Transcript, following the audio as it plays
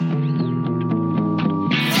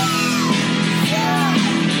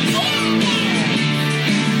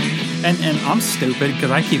And I'm stupid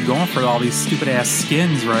because I keep going for all these stupid ass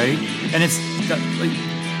skins, right? And it's like,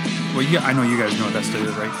 well, I know you guys know what that's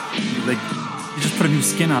stupid, right? Like, you just put a new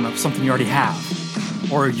skin on of something you already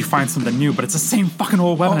have, or you find something new, but it's the same fucking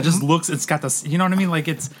old weapon. It just looks, it's got this, you know what I mean? Like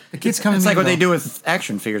it's like what they do with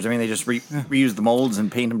action figures. I mean, they just reuse the molds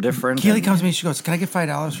and paint them different. Keely comes to me. She goes, "Can I get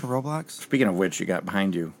 $5 for Roblox?" Speaking of which, you got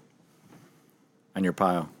behind you on your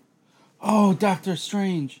pile. Oh, Doctor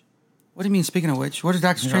Strange. What do you mean, speaking of which? Where did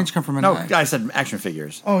Doctor Strange come from? No, I said action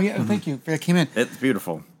figures. Oh, yeah, thank you. It came in. It's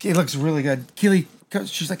beautiful. It looks really good. Keely,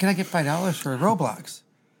 she's like, "Can I get $5 for Roblox?"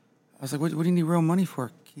 I was like, what do you need real money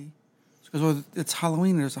for, Key? She goes, "Well, it's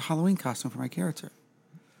Halloween. There's a Halloween costume for my character."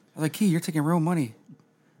 I was like, "Key, you're taking real money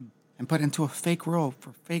and put it into a fake robe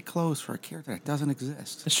for fake clothes for a character that doesn't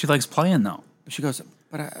exist." she likes playing though. She goes,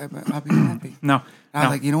 "But I'll be happy." No. I was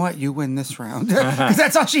like, "You know what? You win this round." Because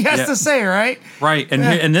that's all she has to say, right? Right.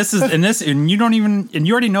 And you don't even, and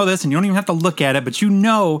you already know this, and you don't even have to look at it, but you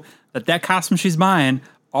know that costume she's buying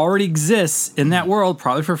already exists in that world,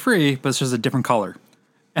 probably for free, but it's just a different color.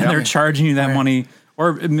 And they're charging you that money,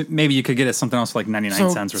 or maybe you could get it something else like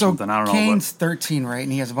 99 cents or something. I don't know. Kane's 13, right?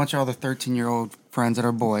 And he has a bunch of other 13-year-old friends that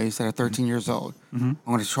are boys that are 13 years old. I'm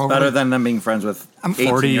going to show better than them being friends with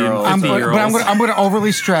 40-year-olds. I'm going to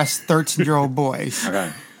overly stress 13-year-old boys.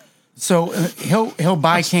 Okay. So he'll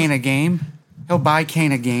buy Kane a game.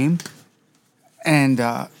 And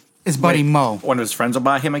his buddy Mo. One of his friends will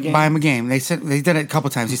buy him a game? Buy him a game. They did it a couple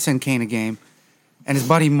times. He sent Kane a game. And his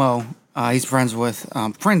buddy Mo, he's friends with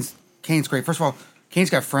Kane's great. First of all, Kane's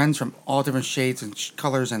got friends from all different shades and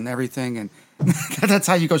colors and everything. And that's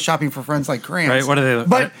how you go shopping for friends like crayons. Right? What are they?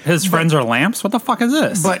 But his friends are lamps? What the fuck is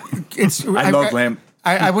this? But it's I love lamp.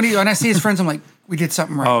 When I see his friends, I'm like, we did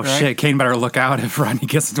something right. Oh right? shit! Kane better look out if Rodney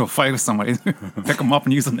gets into a fight with somebody. Pick him up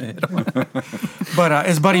and use him to hit him. But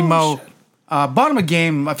his buddy Mo bought him a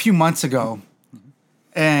game a few months ago,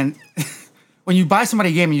 and when you buy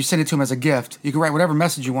somebody a game and you send it to them as a gift, you can write whatever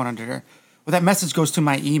message you want under there. Well, that message goes to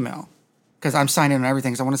my email because I'm signed in and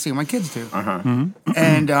everything, because I want to see what my kids do.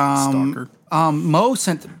 And Stalker. Mo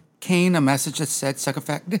sent Kane a message that said, "Suck a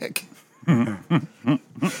fat dick." And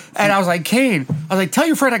I was like, "Kane," "tell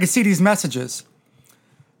your friend I can see these messages."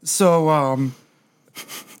 So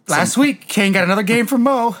last week, Kane got another game from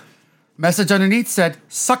Mo. Message underneath said,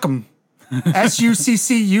 "Suck 'em."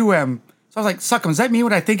 SUCCUM. So I was like, "Suck 'em." Does that mean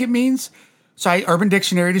what I think it means? So I Urban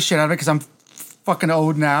Dictionary the shit out of it because I'm fucking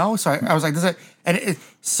old now. So I was like,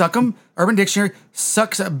 "Suck 'em." Urban Dictionary,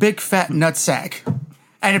 sucks a big fat nutsack.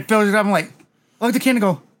 And it fills it up. I'm like, I looked at Kane and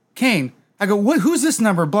go, "Kane." I go, "Who's this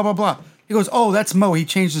number?" Blah, blah, blah. He goes, "Oh, that's Mo. He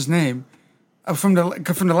changed his name from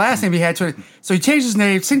the last name he had to it." So he changed his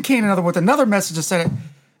name, sent Kane another with another message that said it.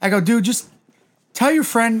 I go, "Dude, just tell your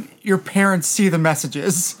friend your parents see the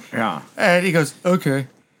messages." Yeah. And he goes, "Okay."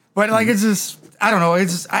 But like, it's just, I don't know.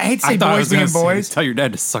 It's just, I hate to say boys being boys. Tell your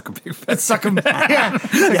dad to suck a big fat. Suck him. Yeah.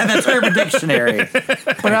 Yeah, that's Urban Dictionary.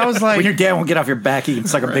 But I was like, When your dad won't get off your back, he can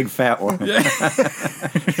suck a big fat one. yeah,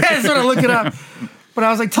 I sort of look it up. But I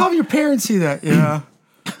was like, tell them your parents see that. Yeah.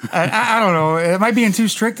 I don't know. Am I being too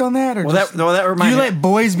strict on that? Or That do reminds you me. let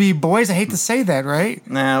boys be boys? I hate to say that, right?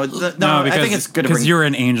 No, Because, I think it's good to bring. you were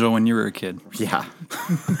an angel when you were a kid. Yeah.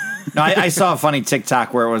 No, I saw a funny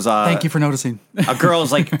TikTok where it was Thank you for noticing. a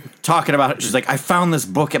girl's like talking about it. She's like, "I found this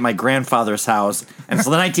book at my grandfather's house, and it's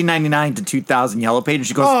the 1999 to 2000 yellow page." And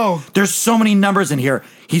she goes, Oh. "There's so many numbers in here.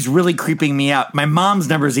 He's really creeping me out. My mom's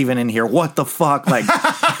number's even in here. What the fuck?" Like,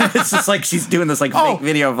 it's just like she's doing this like fake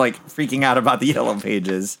video of like freaking out about the yellow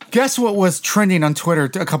pages. Guess what was trending on Twitter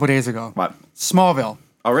a couple days ago? What? Smallville.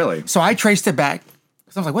 Oh, really? So I traced it back.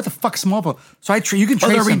 So I was like, what the fuck, Smallville? So you can Oh,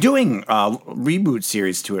 trace they're them. redoing reboot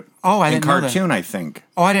series to it. Oh, I in didn't know that. cartoon, I think.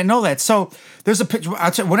 Oh, I didn't know that. So there's a picture.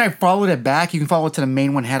 When I followed it back, you can follow it to the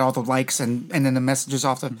main one, had all the likes and then the messages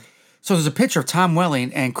off the. So there's a picture of Tom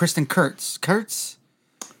Welling and Kristen Kurtz.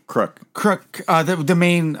 Crook. The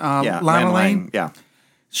main Lana Lane. Yeah.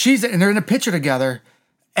 And they're in a picture together,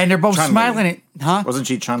 and they're both Chun-Li. smiling at, huh? Wasn't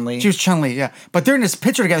she Chun-Li? She was Chun-Li, yeah. But they're in this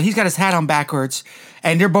picture together. He's got his hat on backwards,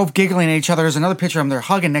 and they're both giggling at each other. There's another picture of them. They're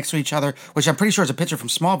hugging next to each other, which I'm pretty sure is a picture from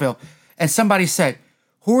Smallville. And somebody said,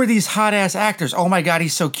 "Who are these hot-ass actors? Oh, my God,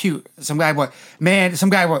 he's so cute." Some guy wrote, "Man,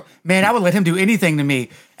 I would let him do anything to me."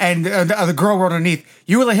 And the girl wrote underneath,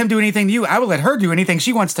 "You would let him do anything to you. I would let her do anything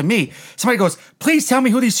she wants to me." Somebody goes, "Please tell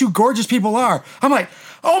me who these two gorgeous people are." I'm like,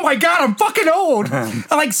 oh, my God, I'm fucking old. I'm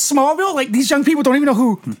like, Smallville? Like, these young people don't even know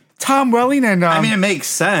who Tom Welling and... I mean, it makes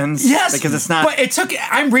sense. Yes, because it's not. But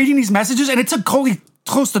I'm reading these messages, and it took Coley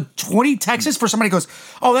close to 20 texts for somebody goes,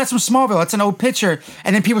 oh, that's from Smallville. That's an old picture.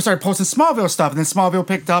 And then people started posting Smallville stuff. And then Smallville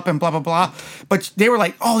picked up and blah, blah, blah. But they were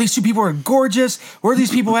like, oh, these two people are gorgeous. Where are these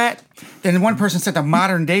people at? And one person sent a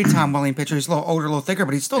modern day Tom Welling picture. He's a little older, a little thicker,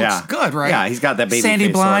 but he still looks good, right? Yeah, he's got that baby sandy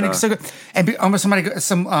face, blonde. sorta. So good.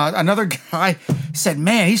 And another guy said,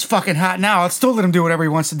 man, he's fucking hot now. I'll still let him do whatever he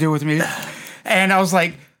wants to do with me. And I was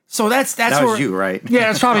like, so that's That was where, you, right? Yeah,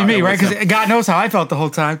 that's probably me, right? Because God knows how I felt the whole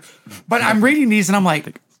time. But I'm reading these and I'm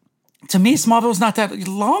like, to me, Smallville's not that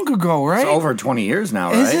long ago, right? It's over 20 years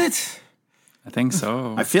now, right? Is it? I think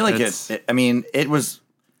so. I feel like it was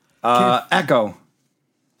Echo.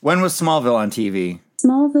 When was Smallville on TV?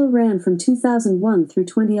 Smallville ran from 2001 through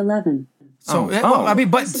 2011. So, well, I mean,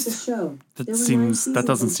 but This is the show. That There were seems- 9 that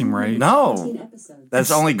doesn't seasons seem and right. 14 No. episodes. That's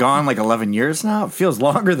only gone like 11 years now. It feels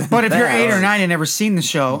longer than if you're that. 8 or 9 and never seen the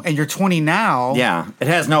show, and you're 20 now, Yeah,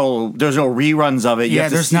 there's no reruns of it. You Yeah,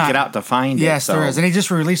 have to there's seek not. it out to find it. yes, so. there is, and he just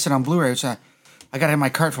released it on Blu-ray, which I got it in my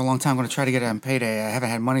cart for a long time. I'm going to try to get it on payday. I haven't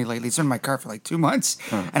had money lately. It's been in my cart for like 2 months,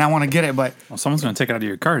 and I want to get it, but Well, someone's going to take it out of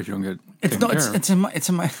your card if you don't get it's taken no, care of. it's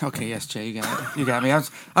in my. Okay, yes, Jay, you got it. You got me. I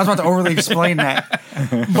was about to overly explain that,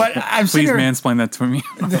 but I'm Please sitting there, mansplain that to me.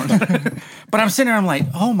 but I'm sitting there. I'm like,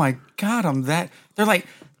 oh my god, They're like,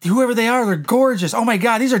 whoever they are, they're gorgeous. Oh my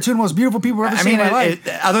god, these are two of the most beautiful people I've ever I seen mean, in my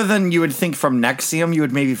life. other than you would think from Nexium, you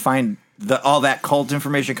would maybe find all that cult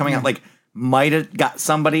information coming out. Like, might have got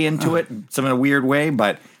somebody into it some in a weird way,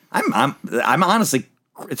 but I'm honestly,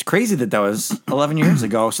 it's crazy that was 11 years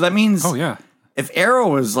ago. So that means, Oh, yeah. if Arrow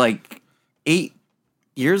was like 8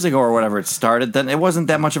 years ago or whatever it started, then it wasn't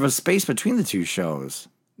that much of a space between the two shows.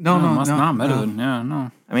 no, Must not better than, yeah,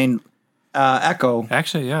 no. I mean, Echo.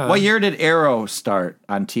 Actually, yeah. What year did Arrow start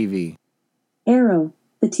on TV? Arrow,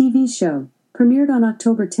 the TV show, premiered on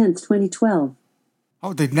October 10th, 2012.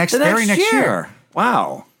 Oh, the The very next year.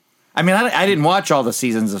 Wow. I mean, I didn't watch all the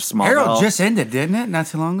seasons of Smallville. Arrow just ended, didn't it? Not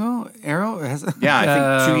too long ago. Arrow has. Yeah,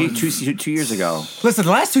 I think two years ago. Listen,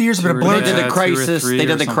 the last 2 years have been a blur. They did Yeah, the 2 or crisis. 3 They or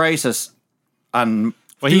did the something. crisis on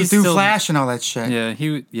Well, Through still, Flash and all that shit. Yeah,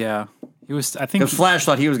 he was. I think. because Flash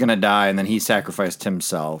thought he was going to die, and then he sacrificed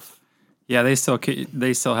himself. Yeah, they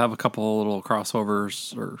still have a couple little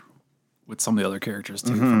crossovers or with some of the other characters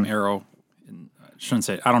too Mm-hmm. from Arrow. And I shouldn't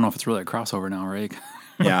say. I don't know if it's really a crossover now, right?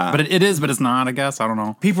 Yeah, but it is, but it's not. I guess I don't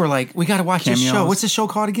know. People are like, we got to watch this show. Cameos. What's the show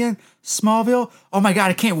called again? Smallville? Oh my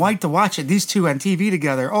God, I can't wait to watch it. These two on TV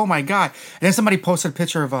together. Oh my God. And then somebody posted a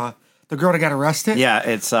picture of the girl that got arrested. yeah.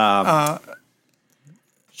 It's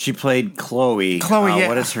she played Chloe. Chloe, yeah.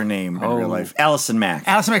 What is her name in real life? Allison Mack.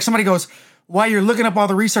 Allison Mack, somebody goes, while you're looking up all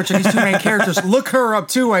the research on these two main characters, look her up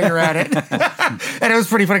too while you're at it. And it was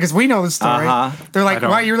pretty funny because we know the story. They're like, don't.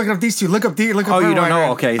 while you're looking up these two, look up Oh, her you while don't you're know? at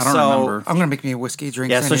it. Okay, I don't so remember. I'm gonna make me a whiskey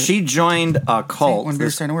drink. yeah, so she joined a cult. one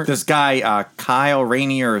beer's starting to work. This guy, Kyle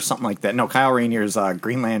Rainier or something like that. No, Kyle Rainier's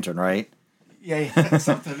Green Lantern, right? yeah,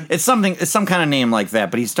 something. It's some kind of name like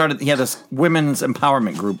that. But he had this women's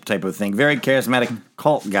empowerment group type of thing. Very charismatic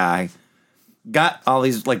cult guy. Got all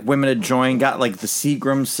these like women to join. Got like the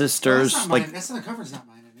Seagram sisters. That's not Like mine. That's on the cover. It's not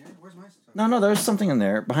mine in there. Where's mine? no, there's something in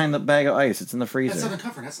there behind the bag of ice. It's in the That's on freezer. the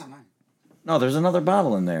cover. That's not mine. No, there's another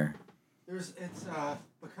bottle in there. It's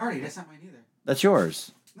Bacardi. That's not mine either. That's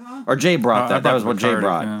yours. No. Or Jay brought I that. That brought was what Jay Bacardi,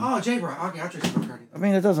 brought. yeah. Oh, Jay brought. Okay, I'll drink some Bacardi. I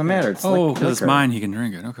mean, it doesn't matter. It's Oh, like because it's liquor. mine, he can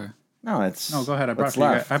drink it. Okay. No, it's No, go ahead. I brought it what's for you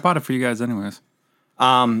guys. left. I bought it for you guys anyways.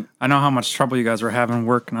 I know how much trouble you guys were having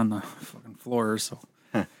working on the fucking floors. So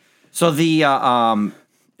So the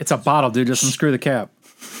it's a bottle, dude. Just unscrew the cap.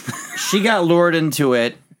 she got lured into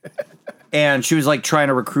it, and she was like trying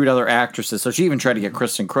to recruit other actresses. So she even tried to get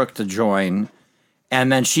Kristen Crook to join,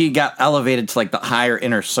 and then she got elevated to like the higher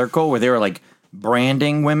inner circle where they were like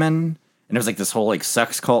branding women, and it was like this whole like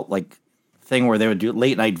sex cult like thing where they would do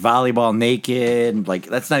late night volleyball naked. And, like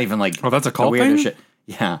that's not even like Oh, that's a the cult weirdest thing? shit.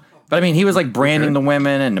 Yeah. But I mean, he was like branding the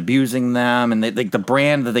women and abusing them, and like the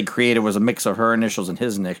brand that they created was a mix of her initials and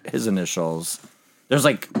his initials. There's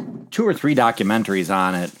like 2 or 3 documentaries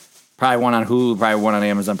on it. Probably one on Hulu, probably one on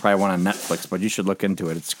Amazon, probably one on Netflix. But you should look into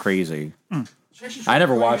it. It's crazy. I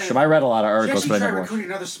never watched them. I read a lot of articles, but I never watched. Recruiting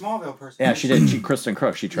another Smallville person. Yeah, she did. Kristen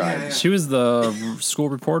Crook. She tried. Yeah. She was the school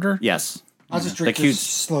reporter. Yes. I'll just drink The cute- this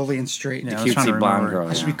slowly and straight. Yeah, I was trying to Cutesy blonde remember. girl.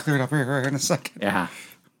 I should be cleared up here in a second. Yeah.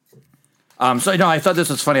 So no, I thought this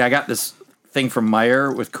was funny. I got this thing from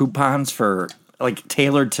Meijer with coupons for like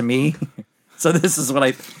tailored to me. So this is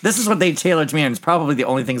what they tailored to me, and it's probably the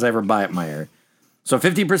only things I ever buy at Meijer. So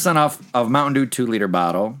 50% off of Mountain Dew 2-liter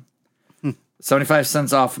bottle, 75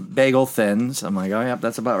 cents off bagel thins. I'm like, oh yeah,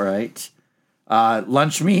 that's about right.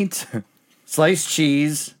 Lunch meat, sliced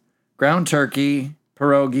cheese, ground turkey,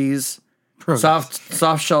 pierogies,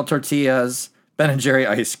 soft shell tortillas, Ben and Jerry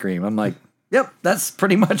ice cream. I'm like, yep, that's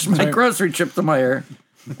pretty much my grocery trip to Meijer.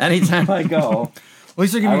 Anytime I go, At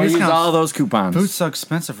least they're I giving will you use discounts. all those coupons. Food's so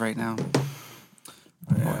expensive right now.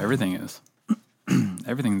 Well, everything is.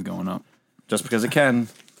 Everything's going up. Just because it can.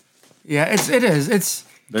 Yeah, it is. It's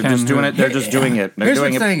They're just doing it. They're just doing it. They're here's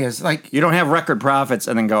doing the it. thing is like You don't have record profits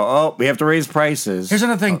and then go, oh, we have to raise prices. here's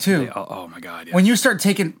another thing too. Oh my god! Yeah. When you start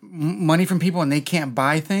taking money from people and they can't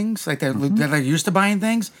buy things like they're used to buying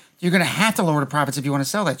things, you're gonna have to lower the profits if you want to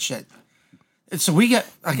sell that shit. So we get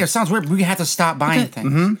like it sounds weird, but we have to stop buying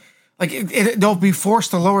things. Like they'll be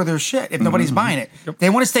forced to lower their shit if nobody's buying it. They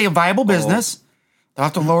want to stay a viable business. They'll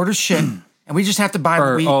have to lower their shit, and we just have to buy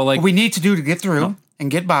what we need to do to get through and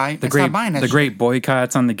get by. And stop buying that. The shit. great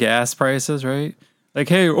boycotts on the gas prices, right? Like,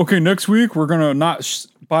 hey, okay, next week we're gonna not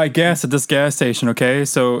buy gas at this gas station, okay?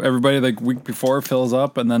 So everybody like week before fills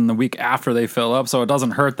up, and then the week after they fill up, so it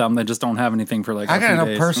doesn't hurt them. They just don't have anything for like. I a got few enough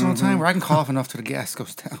days. personal time where I can cough enough till the gas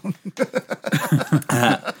goes down.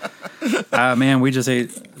 Man, we just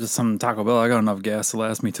ate some Taco Bell. I got enough gas to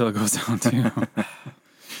last me till it goes down too.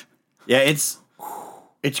 Yeah, it's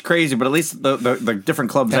crazy, but at least the different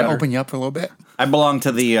clubs That that open you up for a little bit. I belong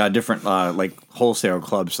to the different like wholesale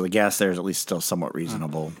clubs, so the gas there is at least still somewhat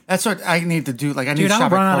reasonable. That's what I need to do. Like I need Dude, to I'll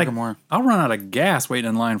shop run at out Kroger of more. I'll run out of gas waiting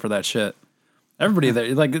in line for that shit. Everybody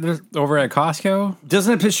there, like there's over at Costco,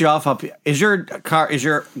 Doesn't it piss you off? Is your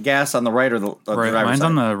gas on the right or the right? driver's Mine's side?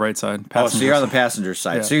 on the right side. Oh, so you're on the passenger passenger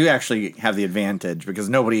side. Yeah. So you actually have the advantage because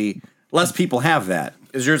less people have that.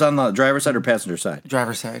 Is yours on the driver's side or passenger side?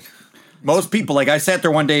 Driver's side. Most people, like I sat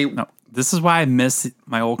there one day. No, this is why I miss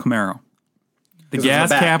my old Camaro. The 'Cause it's in gas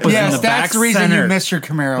the back. cap was in Yes, the back that's the reason center. you missed your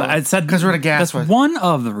Camaro. I said because where the gas that's was. one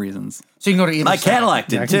of the reasons. So you can go to either My side. Cadillac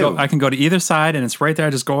did too. I can go to either side, and it's right there. I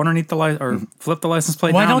just go underneath the or flip the license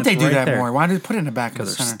plate. Why down, don't they it's do right that there. more? Why did they put it in the back of the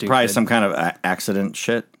Because they're center? stupid. Probably some kind of accident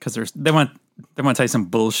shit. Because they want to tell you some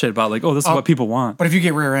bullshit about like, oh, this is what people want. But if you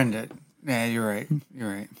get rear-ended, yeah, you're right. You're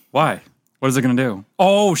right. Why? What is it going to do?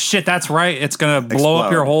 Oh shit, that's right. It's going to blow up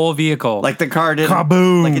Explode. your whole vehicle. Like the car did,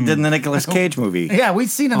 Kaboom. like it did in the Nicolas Cage movie. Yeah, we've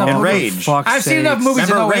seen enough In movies. Rage. fuck's I've seen enough sakes. movies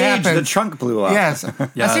to know Remember what Rage? happened. The trunk blew up. Yes. I've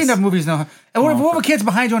Yes. seen enough movies to know. And what if a kid's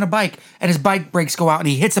behind you on a bike and his bike brakes go out and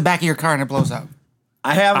he hits the back of your car and it blows up?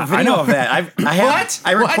 I have a video know. of that. I have. What?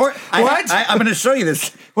 I record. What? I'm going to show you this.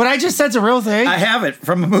 What I just said's a real thing. I have it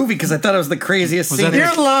from a movie because I thought it was the craziest scene. that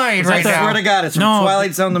You're lying I right swear now. to God, it's from No.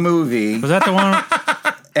 Twilight Zone, the movie, was that the one?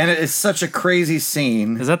 and it is such a crazy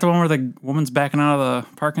scene. Is that the one where the woman's backing out of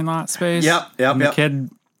the parking lot space? Yep, And the yep. kid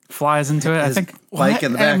flies into it. His I think. bike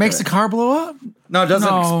in the back. and it makes of the car blow up? No, it doesn't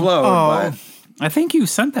No. explode. Oh. But I think you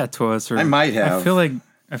sent that to us. Or I might have. I feel like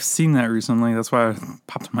I've seen that recently. That's why it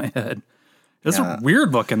popped in my head. It's Yeah.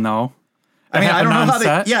 weird looking though. I mean, I don't know how they.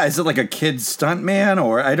 Set. Yeah, is it like a kid stunt man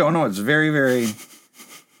or I don't know. It's very, very,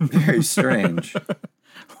 very strange.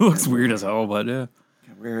 Looks weird as hell, but yeah.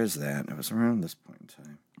 Where is that? It was around this point in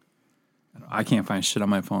time. I can't find shit on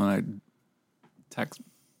my phone. I text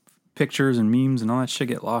pictures and memes and all that shit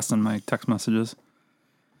get lost in my text messages.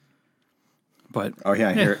 But Oh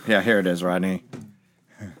yeah, here it is, Rodney.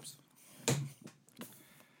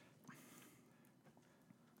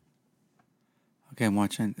 Okay, I'm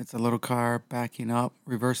watching. It's a little car backing up.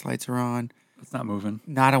 Reverse lights are on. it's not moving.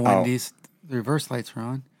 Not a Wendy's. The reverse lights are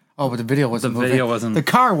on. Oh, but the video wasn't moving. video wasn't- The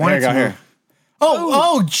car wanted Here you to go, move. here.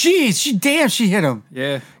 Oh, jeez. She hit him.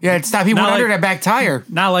 Yeah. Yeah, it stopped. He Not went under like- that back tire.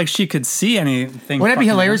 Not like she could see anything. Wouldn't that be fucking-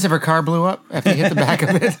 hilarious if her car blew up after he hit the back of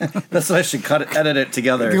it? That's why I should edit it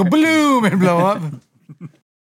together. Go bloom and blow up.